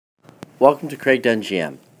Welcome to Craig Dunn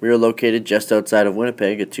GM. We are located just outside of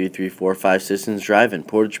Winnipeg at 2345 Citizens Drive in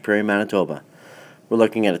Portage, Prairie, Manitoba. We're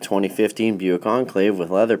looking at a 2015 Buick Enclave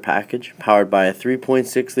with leather package, powered by a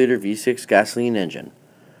 3.6-liter V6 gasoline engine.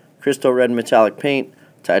 Crystal red metallic paint,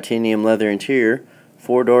 titanium leather interior,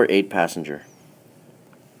 4-door, 8-passenger.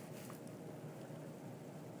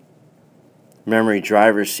 Memory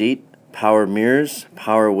driver's seat, power mirrors,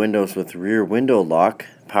 power windows with rear window lock,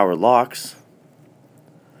 power locks,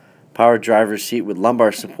 power driver's seat with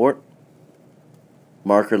lumbar support,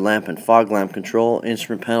 marker lamp and fog lamp control,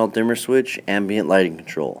 instrument panel dimmer switch, ambient lighting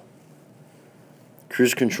control,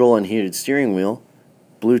 cruise control and heated steering wheel,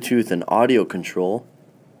 Bluetooth and audio control,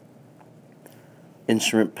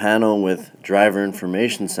 instrument panel with driver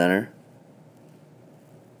information center,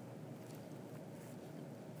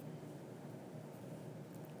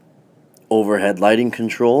 overhead lighting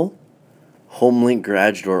control, HomeLink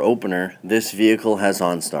garage door opener. This vehicle has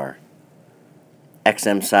OnStar,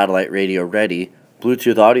 XM satellite radio ready,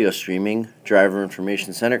 Bluetooth audio streaming, driver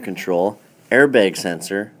information center control, airbag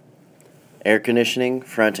sensor, air conditioning,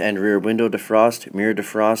 front and rear window defrost, mirror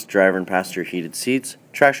defrost, driver and passenger heated seats,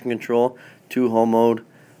 traction control, 2-hole mode,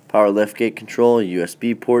 power liftgate control,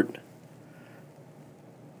 USB port,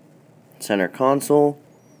 center console,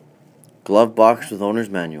 glove box with owner's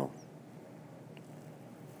manual.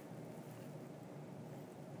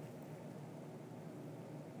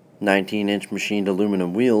 19-inch machined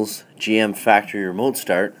aluminum wheels, GM factory remote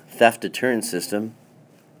start, theft deterrent system.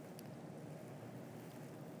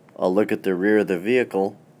 A look at the rear of the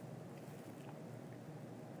vehicle.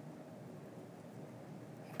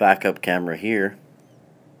 Backup camera here.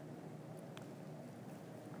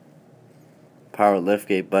 Power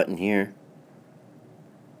liftgate button here.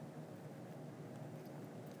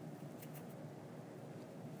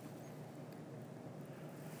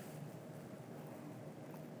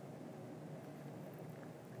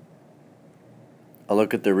 A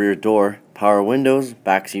look at the rear door, power windows,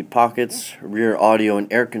 backseat pockets, rear audio and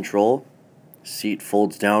air control, seat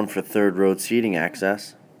folds down for third row seating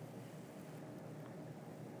access.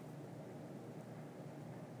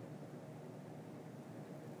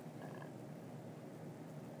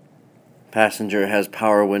 Passenger has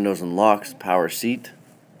power windows and locks, power seat,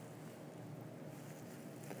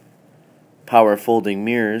 power folding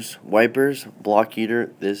mirrors, wipers, block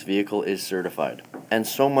heater. This vehicle is certified, and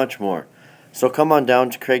so much more. So come on down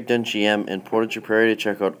to Craig Dunn GM in Portage, Prairie to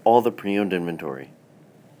check out all the pre-owned inventory.